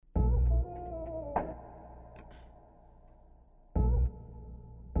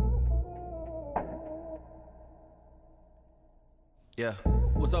Yeah.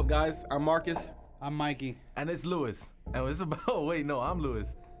 What's up, guys? I'm Marcus. I'm Mikey. And it's Lewis. And it's about, I'm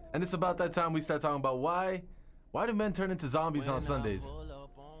Lewis. And it's about that time we start talking about why do men turn into zombies on Sundays?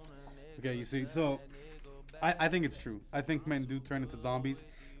 Okay, you see, so I think it's true. I think men do turn into zombies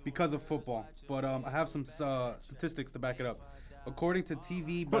because of football. But I have some statistics to back it up. According to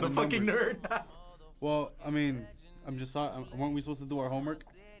TV, by What a the fucking numbers- nerd. Well, I mean, I'm just weren't we supposed to do our homework?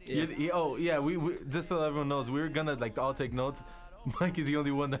 Yeah. We just so everyone knows, we were gonna all take notes. Mike is the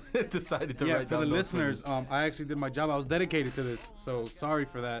only one that decided to Yeah, write for down the notes listeners, I actually did my job. I was dedicated to this, so sorry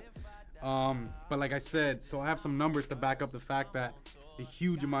for that. But like I said, so I have some numbers to back up the fact that a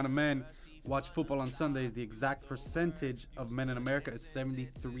huge amount of men watch football on Sundays. The exact percentage of men in America is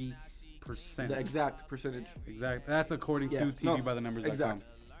 73%. The exact percentage. Exact. That's according to TV by the numbers. Exact.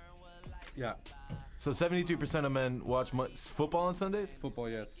 Yeah. So 72% of men watch football on Sundays? Football,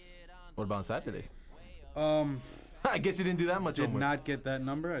 yes. What about on Saturdays? I I guess you didn't do that much did homework. not get that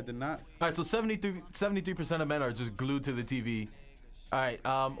number. I did not. All right, so 73% of men are just glued to the TV. All right,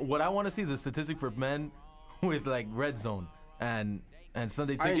 what I want to see is a statistic for men with red zone and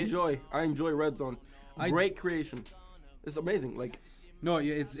Sunday ticket. I enjoy Red Zone. Great creation. It's amazing. No,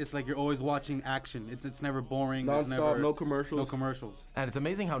 it's like you're always watching action. It's never boring. There's Non-stop, never no commercials. No commercials. And it's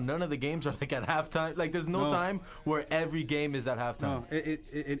amazing how none of the games are at halftime. There's no time where every game is at halftime. No,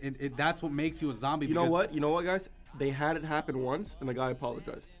 it that's what makes you a zombie. You know what? You know what, guys? They had it happen once, and the guy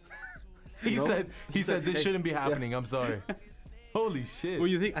apologized. He said this hey, shouldn't be happening. I'm sorry. Holy shit. Well,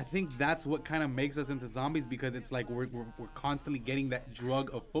 I think that's what kind of makes us into zombies, because it's like we're constantly getting that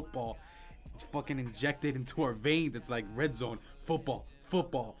drug of football. It's fucking injected into our veins. It's like red zone, football.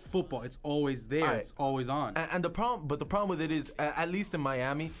 It's always there. Right. It's always on. And the problem with it is, at least in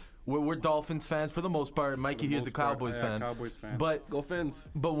Miami, we're Dolphins fans for the most part. Mikey here's a Cowboys fan. Cowboys fan. But Go Fins.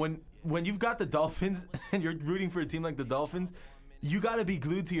 But when you've got the Dolphins and you're rooting for a team like the Dolphins, you got to be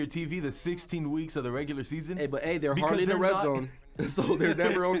glued to your TV the 16 weeks of the regular season. Hey, they're because hardly in the they're red not- zone, so they're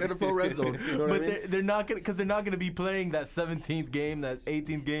never on NFL red zone. You know what But I mean? they're not gonna be playing that 17th game, that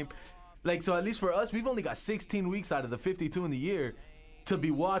 18th game. So at least for us, we've only got 16 weeks out of the 52 in the year to be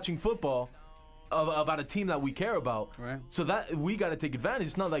watching football about a team that we care about. Right. So that we got to take advantage.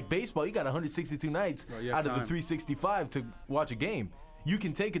 It's not like baseball. You got 162 nights Right, you have out of the time. 365 to watch a game. You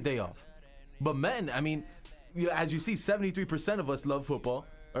can take a day off. But men, I mean, as you see, 73% of us love football,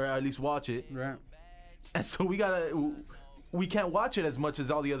 or at least watch it. Right. And so we can't watch it as much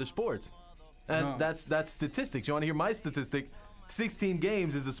as all the other sports. No. That's statistics. You want to hear my statistic? 16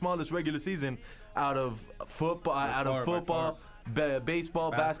 games is the smallest regular season out of football,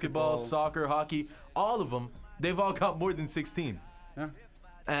 baseball, basketball, soccer, hockey, all of them. They've all got more than 16. Yeah.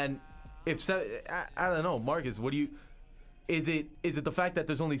 And I don't know, Marcus, what do you? Is it the fact that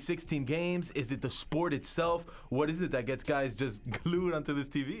there's only 16 games? Is it the sport itself? What is it that gets guys just glued onto this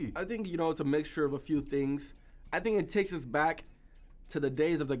TV? I think, it's a mixture of a few things. I think it takes us back to the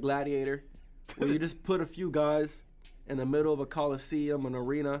days of the gladiator, where you just put a few guys in the middle of a coliseum, an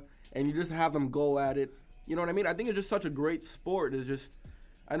arena, and you just have them go at it. You know what I mean? I think it's just such a great sport.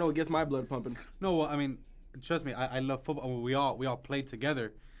 I know it gets my blood pumping. No, well, I mean, trust me, I love football. We all played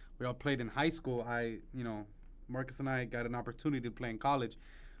together. We all played in high school. Marcus and I got an opportunity to play in college.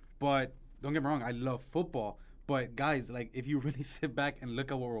 But don't get me wrong, I love football. But guys, if you really sit back and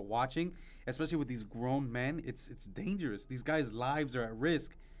look at what we're watching, especially with these grown men, it's dangerous. These guys' lives are at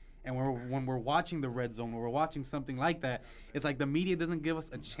risk. And when we're watching the red zone, when we're watching something like that, it's like the media doesn't give us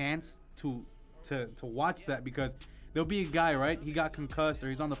a chance to watch that, because there'll be a guy, right? He got concussed or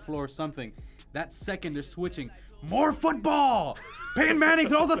he's on the floor or something. That second they're switching. More football! Peyton Manning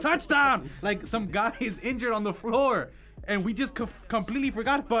throws a touchdown! Some guy is injured on the floor. And we just completely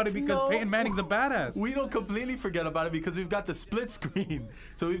forgot about it because Peyton Manning's a badass. We don't completely forget about it because we've got the split screen.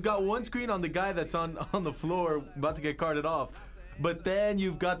 So we've got one screen on the guy that's on the floor about to get carted off. But then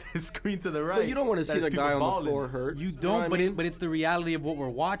you've got the screen to the right. But you don't want to see the guy on the floor hurt. You know don't, what I mean? but it's the reality of what we're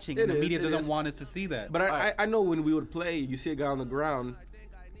watching. And the media doesn't want us to see that. But I know when we would play, you see a guy on the ground,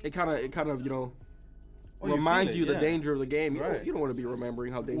 it kind of reminds you the danger of the game. You don't want to be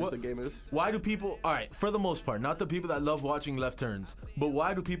remembering how dangerous the game is. Why do people, all right, for the most part, not the people that love watching left turns, but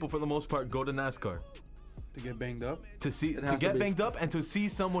why do people for the most part go to NASCAR? To get banged up? To get banged up and to see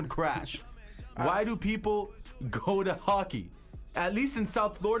someone crash. Why do people go to hockey? At least in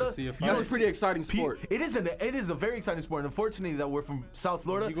South Florida, that's a pretty exciting sport. It is a very exciting sport. And unfortunately, that we're from South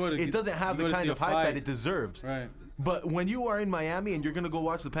Florida, it doesn't have the kind of hype that it deserves. Right. But when you are in Miami and you're gonna go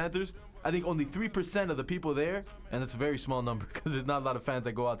watch the Panthers, I think only 3% of the people there, and it's a very small number because there's not a lot of fans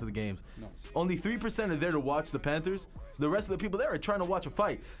that go out to the games. No. Only 3% are there to watch the Panthers. The rest of the people there are trying to watch a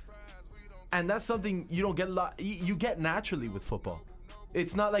fight. And that's something you don't get a lot. You get naturally with football.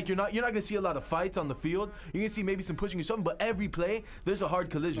 It's not like you're not gonna see a lot of fights on the field. You're gonna see maybe some pushing and shoving, but every play there's a hard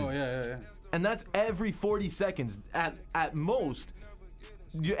collision. Oh yeah. And that's every 40 seconds at most.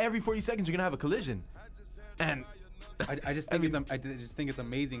 Every 40 seconds you're gonna have a collision. And I just think I just think it's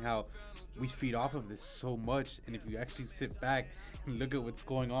amazing how we feed off of this so much, and if you actually sit back and look at what's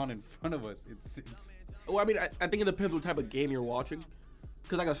going on in front of us, it's. Well, I mean, I think it depends what type of game you're watching.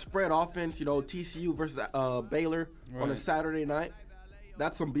 Because like a spread offense, TCU versus Baylor on a Saturday night,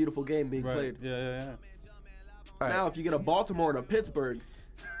 that's some beautiful game being played. Yeah. Now, if you get a Baltimore and a Pittsburgh,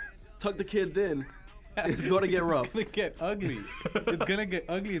 tuck the kids in, it's going to get rough. It's going to get ugly. It's going to get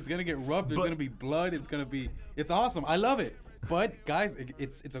ugly. It's going to get rough. There's going to be blood. It's awesome. I love it. But guys,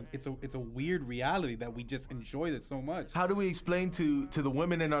 it's a weird reality that we just enjoy this so much. How do we explain to the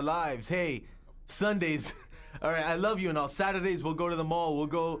women in our lives, hey, Sundays, all right, I love you and all. Saturdays we'll go to the mall, we'll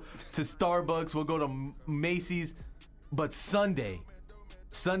go to Starbucks, we'll go to Macy's, but Sunday,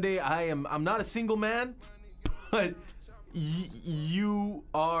 I'm not a single man, but you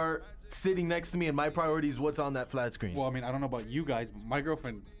are sitting next to me, and my priority is what's on that flat screen. Well, I mean, I don't know about you guys, but my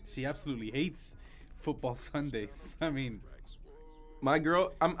girlfriend, she absolutely hates football Sundays. I mean, my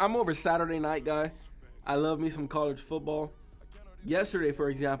girl, I'm over Saturday night guy. I love me some college football. Yesterday, for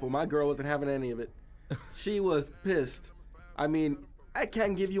example, my girl wasn't having any of it. She was pissed. I mean, I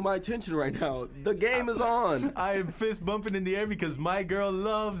can't give you my attention right now. The game is on. I am fist bumping in the air because my girl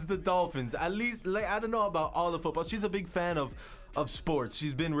loves the Dolphins. At least, I don't know about all the football. She's a big fan of sports.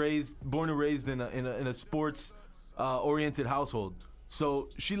 She's been born and raised in a sports oriented household. So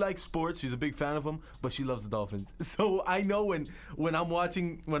she likes sports. She's a big fan of them, but she loves the Dolphins. So I know when I'm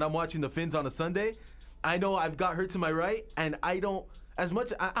watching the Fins on a Sunday, I know I've got her to my right, and I don't as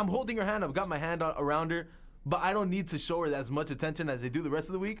much. I'm holding her hand. I've got my hand around her, but I don't need to show her as much attention as I do the rest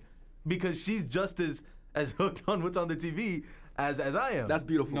of the week because she's just as hooked on what's on the TV as I am. That's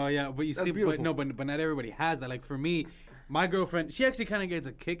beautiful. No, yeah, but you see, but not everybody has that. Like for me, my girlfriend, she actually kind of gets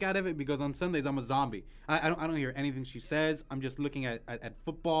a kick out of it because on Sundays I'm a zombie. I don't hear anything she says. I'm just looking at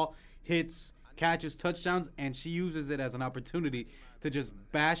football, hits, catches, touchdowns, and she uses it as an opportunity to just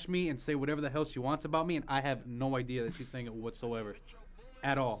bash me and say whatever the hell she wants about me, and I have no idea that she's saying it whatsoever,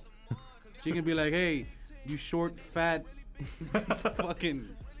 at all. She can be like, "Hey, you short, fat, fucking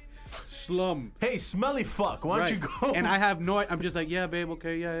slum. Hey, smelly fuck, why don't you go?" And I have I'm just like, "Yeah, babe,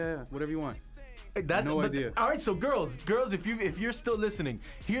 okay, yeah, whatever you want." That's no idea. All right, so girls, if you're still listening,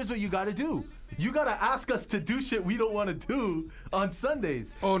 here's what you got to do. You got to ask us to do shit we don't want to do on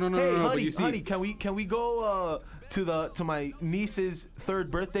Sundays. Oh no, hey, no, honey, but you see, honey, can we go to my niece's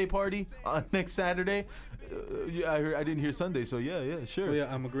 3rd birthday party next Saturday? Yeah, I didn't hear Sunday, so yeah, sure. Oh,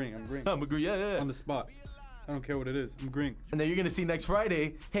 yeah, I'm agreeing. Yeah. On the spot. I don't care what it is. I'm agreeing. And then you're gonna see next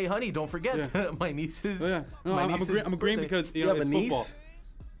Friday. Hey, honey, don't forget my niece's. Oh, yeah. No, I'm agreeing because you know it's football.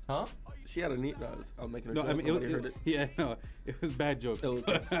 Huh? She had a neat. I'm making a joke. I mean, heard it. Yeah, no, it was a bad joke. It was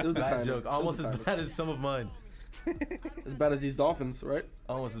a bad joke. Almost as bad as some of mine. As bad as these Dolphins, right?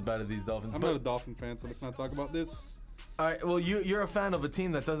 Almost as bad as these Dolphins. I'm not a Dolphin fan, so let's not talk about this. All right. Well, you're a fan of a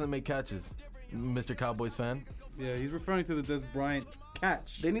team that doesn't make catches, Mr. Cowboys fan. Yeah, he's referring to the Des Bryant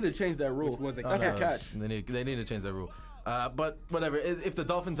catch. They need to change that rule. Which was a That's a catch. They need to change that rule. But whatever. If the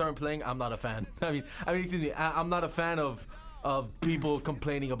Dolphins aren't playing, I'm not a fan. I mean, excuse me. I'm not a fan of people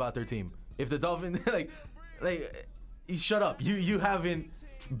complaining about their team. If the Dolphins you shut up. You haven't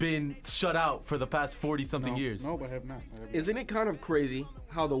been shut out for the past 40-something years. No, but I have not. Isn't it kind of crazy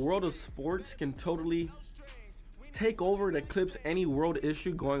how the world of sports can totally take over and eclipse any world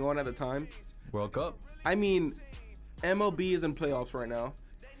issue going on at the time? World Cup. I mean, MLB is in playoffs right now.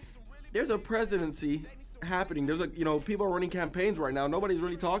 There's a presidency happening. There's people are running campaigns right now. Nobody's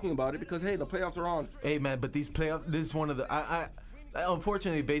really talking about it because hey, the playoffs are on. Hey man, but these playoffs. This is one of the.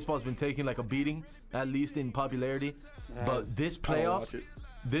 Unfortunately, baseball's been taking like a beating, at least in popularity. But this playoffs,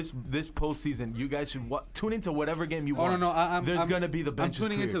 this postseason, you guys should tune into whatever game you want. Oh no, there's gonna be the benches I'm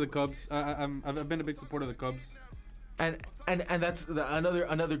tuning clear. into the Cubs. I've been a big supporter of the Cubs. And that's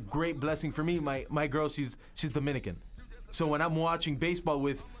another great blessing for me. My girl, she's Dominican, so when I'm watching baseball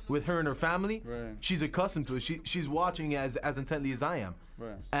with her and her family, right. She's accustomed to it. She's watching as intently as I am,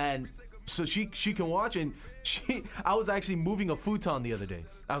 right. And so she can watch. And I was actually moving a futon the other day.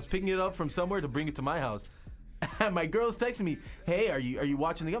 I was picking it up from somewhere to bring it to my house, and my girl's texting me, "Hey, are you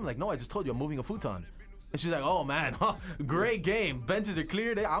watching the game?" I'm like, "No, I just told you I'm moving a futon." And she's like, "Oh man, great game. Benches are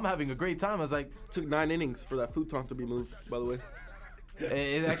cleared. I'm having a great time." I was like, "Took 9 innings for that futon to be moved." By the way,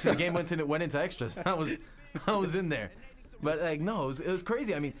 actually the game went into extras. I was in there, but like no, it was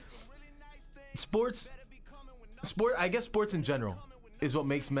crazy. I mean, I guess sports in general is what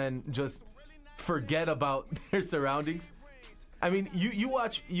makes men just forget about their surroundings. I mean,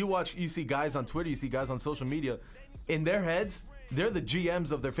 you see guys on Twitter, you see guys on social media. In their heads, they're the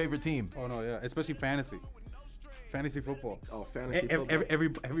GMs of their favorite team. Oh no, yeah, especially fantasy football. Oh, fantasy football.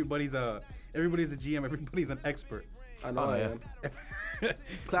 Everybody's a GM. Everybody's an expert. I know, Oh, yeah. man.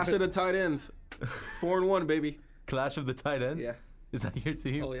 Clash of the tight ends. 4-1, baby. Clash of the tight ends. Yeah. Is that your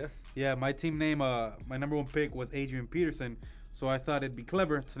team? Oh, yeah. Yeah, my team name, my number one pick was Adrian Peterson, so I thought it'd be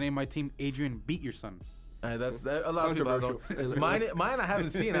clever to name my team Adrian Beat Your Son. That's a lot of people don't. Controversial. Mine I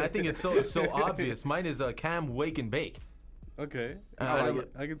haven't seen. I think it's so obvious. Mine is Cam Wake and Bake. Okay, I like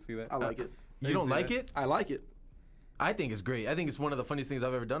it. I can see that. I like it. You don't see like that. it? I like it. I think it's great. I think it's one of the funniest things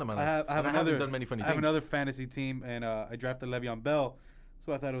I've ever done in my life. I have And another. haven't done many funny I have things. another fantasy team, and I drafted Le'Veon Bell,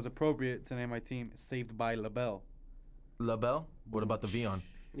 so I thought it was appropriate to name my team Saved by LaBelle. LaBelle? What about the Vion?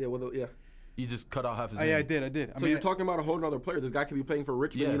 Yeah, well, yeah. You just cut off half his Oh, name. yeah, I did. So you're talking about a whole other player. This guy could be playing for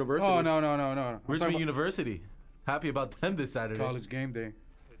Richmond Yeah. University. Oh no. Richmond I'm talking University. Happy about them this Saturday. about College game day.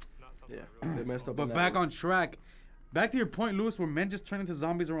 Yeah, they messed up. But on that back one. on track. Back to your point, Lewis, where men just turn into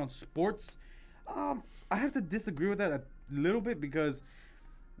zombies around sports. I have to disagree with that a little bit because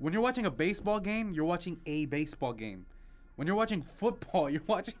when you're watching a baseball game, you're watching a baseball game. When you're watching football, you're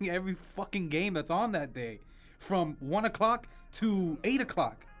watching every fucking game that's on that day, from 1 o'clock to 8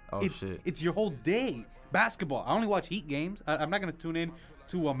 o'clock. Oh, shit. It's your whole day. Basketball. I only watch Heat games. I'm not gonna tune in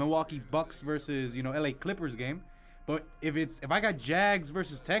to a Milwaukee Bucks versus LA Clippers game. But if I got Jags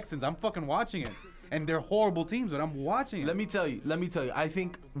versus Texans, I'm fucking watching it. And they're horrible teams, but I'm watching it. Let me tell you. I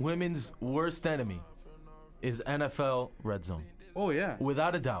think women's worst enemy is NFL Red Zone. Oh yeah.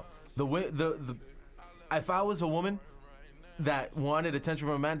 Without a doubt. If I was a woman that wanted attention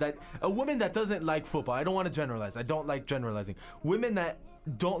from a man, a woman that doesn't like football, I don't want to generalize. I don't like generalizing. Women that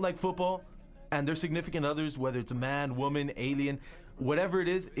don't like football and their significant others, whether it's a man, woman, alien, whatever it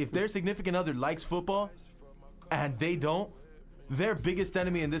is, if their significant other likes football and they don't, their biggest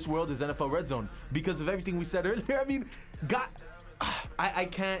enemy in this world is NFL Red Zone because of everything we said earlier. I mean, I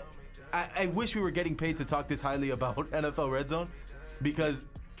can't. I wish we were getting paid to talk this highly about NFL Red Zone because,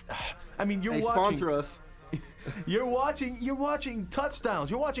 I mean, you're Hey, watching. sponsor us. You're watching touchdowns.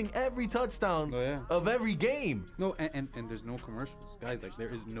 You're watching every touchdown Oh, yeah. of every game. No, and there's no commercials, guys. Like there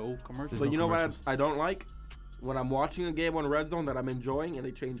is no commercials. But no you know what commercials. I don't like? When I'm watching a game on Red Zone that I'm enjoying and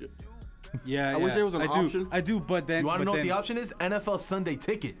they change it. Yeah, I wish there was an I option. do, but then You want to but know what then- the option is? NFL Sunday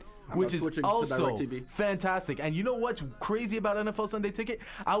Ticket, I'm which not is switching to also DirecTV. fantastic. And you know what's crazy about NFL Sunday Ticket?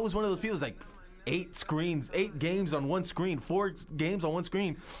 I was one of those people who's like 8 games on one screen, 4 games on one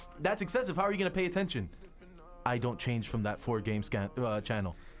screen. That's excessive. How are you going to pay attention? I don't change from that 4-game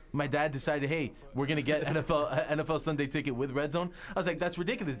channel. My dad decided, hey, we're gonna get NFL Sunday Ticket with Red Zone. I was like, that's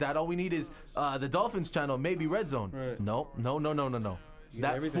ridiculous, Dad. All we need is the Dolphins channel, maybe Red Zone. Right. No. get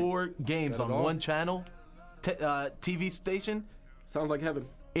That everything. 4 games Got it on all. one channel, TV station, Sounds like heaven.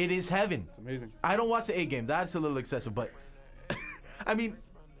 it is heaven. It's amazing. I don't watch the 8 game. That's a little excessive, but I mean,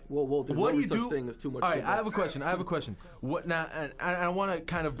 Whoa, there's what no do you such do? thing as too much All right, football. I have a question. What now? And I want to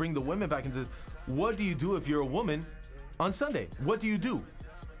kind of bring the women back into this. What do you do if you're a woman on Sunday? What do you do?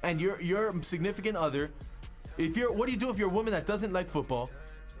 And your significant other, what do you do if you're a woman that doesn't like football,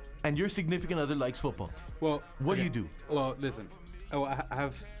 and your significant other likes football? Well, What do okay. you do? Well, listen. Oh, I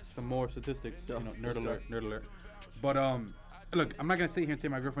have some more statistics. Yeah, Nerd let's go. alert. But look, I'm not gonna sit here and say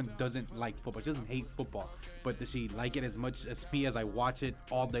my girlfriend doesn't like football. She doesn't hate football, but does she like it as much as me as I watch it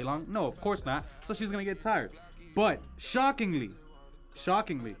all day long? No, of course not. So she's gonna get tired. But shockingly,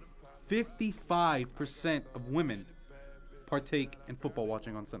 55% of women partake in football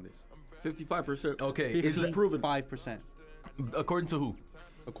watching on Sundays. 55%. Okay, Is it proven? 55%, According to who?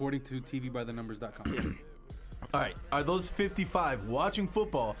 according to TVByTheNumbers.com. All right, are those 55 watching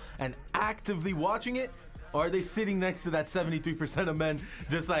football and actively watching it, or are they sitting next to that 73% of men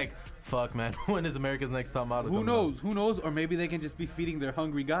just like, fuck, man, when is America's Next Top Model? Who coming out? knows? Who knows? Or maybe they can just be feeding their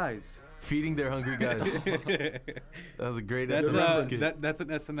hungry guys. Feeding their hungry guys. That was a great That's SNL skit. that's an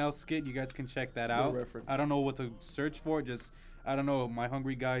SNL skit. You guys can check that Good out. reference. I don't know what to search for. Just I don't know. My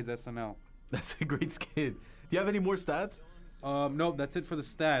hungry guys SNL. That's a great skit. Do you have any more stats? No, that's it for the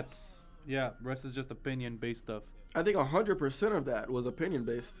stats. Yeah, rest is just opinion based stuff. I think 100% of that was opinion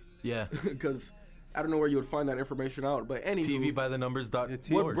based. Yeah. Because I don't know where you would find that information out. But anywho, TVbythenumbers.org.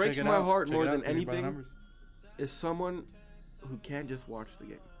 What breaks Check it my out. heart Check more it out. than TV by the anything numbers. is someone who can't just watch the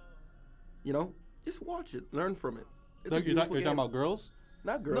game. You know? Just watch it. Learn from it. It's a You're beautiful talking game. about girls,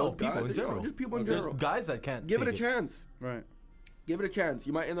 Not girls, No, people guys. in You know, general. just people in There's general. guys that can't Give it a take chance. right? Give it a chance.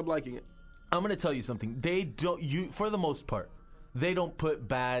 You might end up liking it. I'm gonna tell you something. They don't. For the most part, they don't put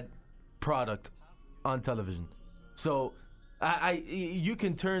bad product on television. So, you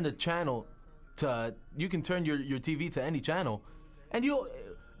can turn the channel you can turn your TV to any channel, and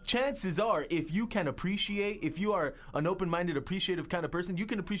chances are, if you are an open-minded, appreciative kind of person, you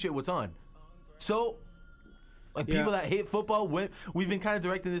can appreciate what's on. So, like people that hate football, we've been kind of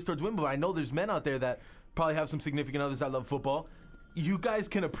directing this towards women, but I know there's men out there that probably have some significant others that love football. You guys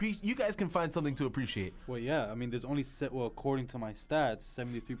can find something to appreciate. Well, yeah. I mean, there's only according to my stats,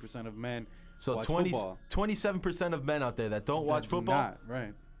 73% of men watch football. 27% of men out there that don't watch football.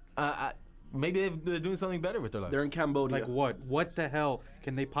 Right. Maybe they're doing something better with their lives. They're in Cambodia. Like what? What the hell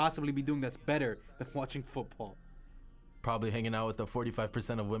can they possibly be doing that's better than watching football? Probably hanging out with the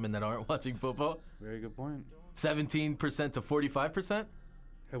 45% of women that aren't watching football. Very good point. 17% to 45%.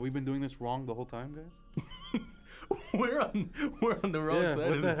 Have we been doing this wrong the whole time, guys? we're on the wrong side.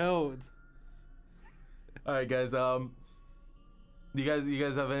 What the hell? All right, guys. You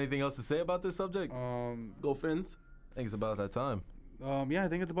guys have anything else to say about this subject? Go Fins. I think it's about that time. Yeah, I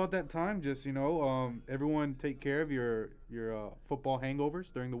think it's about that time. Just everyone take care of your football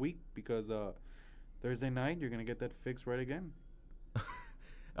hangovers during the week, because Thursday night you're gonna get that fixed right again.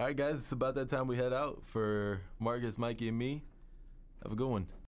 All right, guys, it's about that time we head out. For Marcus, Mikey, and me, have a good one.